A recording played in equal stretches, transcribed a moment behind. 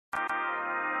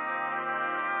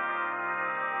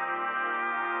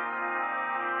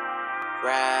Yeah,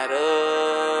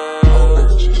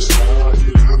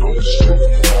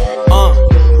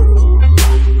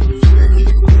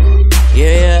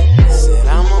 said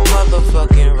I'm a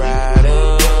motherfucking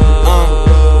rider.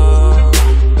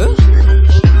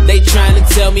 They tryna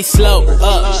tell me slow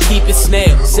up, keep it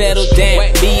snail, settle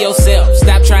down, be yourself,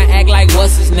 stop trying to act like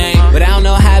what's his name. But I don't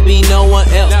know how to be no one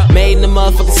else. Made in the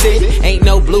motherfucking city, ain't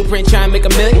no blueprint trying to make a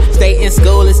million. Stay in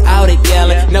school, it's all they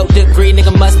yelling. No degree,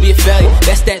 nigga must be a failure.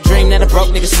 That's that dream that a broke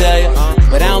nigga sell you.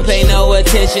 But I don't pay no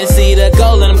attention, see the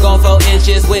goal and I'm going 4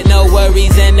 inches with no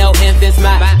worries and no infants.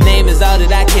 My name is all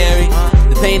that I carry,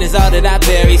 the pain is all that I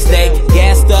bury. Stay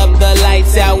gassed up, the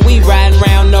lights out, we riding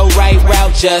round, no right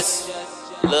route, just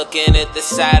looking at the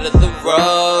side of the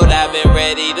road. I've been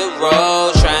ready to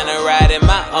roll, trying to ride in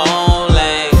my own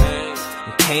lane.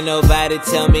 Can't nobody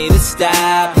tell me to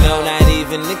stop, no, not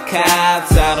even the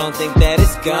cops. I don't think that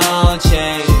it's gon'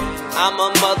 change. I'm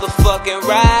a motherfucking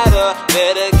rider,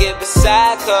 better get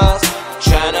beside cause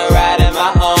trying to ride in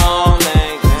my own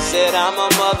lane. Said I'm a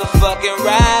motherfucking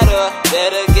rider,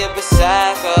 better get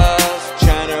beside cause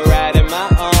trying to ride in my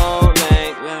own lane.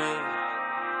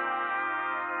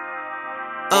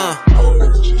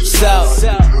 So,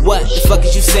 what the fuck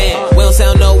is you saying? We don't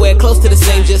sound nowhere close to the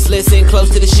same, just listen close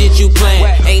to the shit you playin'.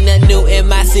 Ain't nothing new in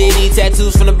my city,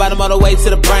 tattoos from the bottom all the way to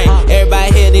the brain.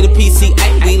 Everybody here need a PC,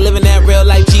 we living that real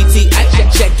life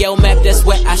GTA. Check your map, that's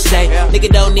where I stay. Nigga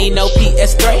don't need no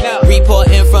PS3.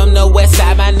 Reporting from the west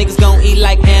side, my niggas gon' eat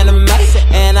like anime.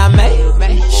 And I may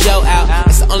show out,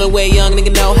 that's the only way young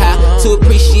nigga know how to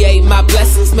appreciate my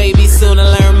blessings. Maybe soon I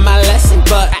learn my lesson,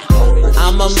 but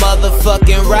I'm a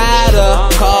motherfucking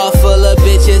rider. Car full of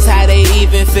bitches, how they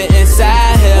even fit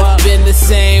inside here? Been the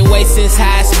same way since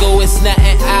high school, it's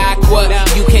nothing awkward.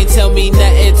 You can't tell me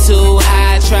nothing too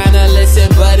high, tryna listen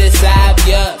but it's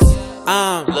obvious.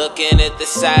 I'm looking at the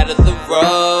side of the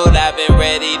road, I've been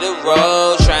ready to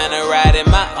roll, tryna ride in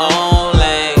my own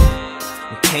lane.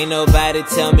 Can't nobody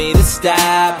tell me to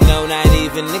stop, no, not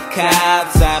even the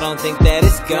cops. I don't think that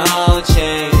it's gon'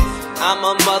 change. I'm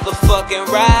a motherfucking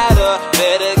rider.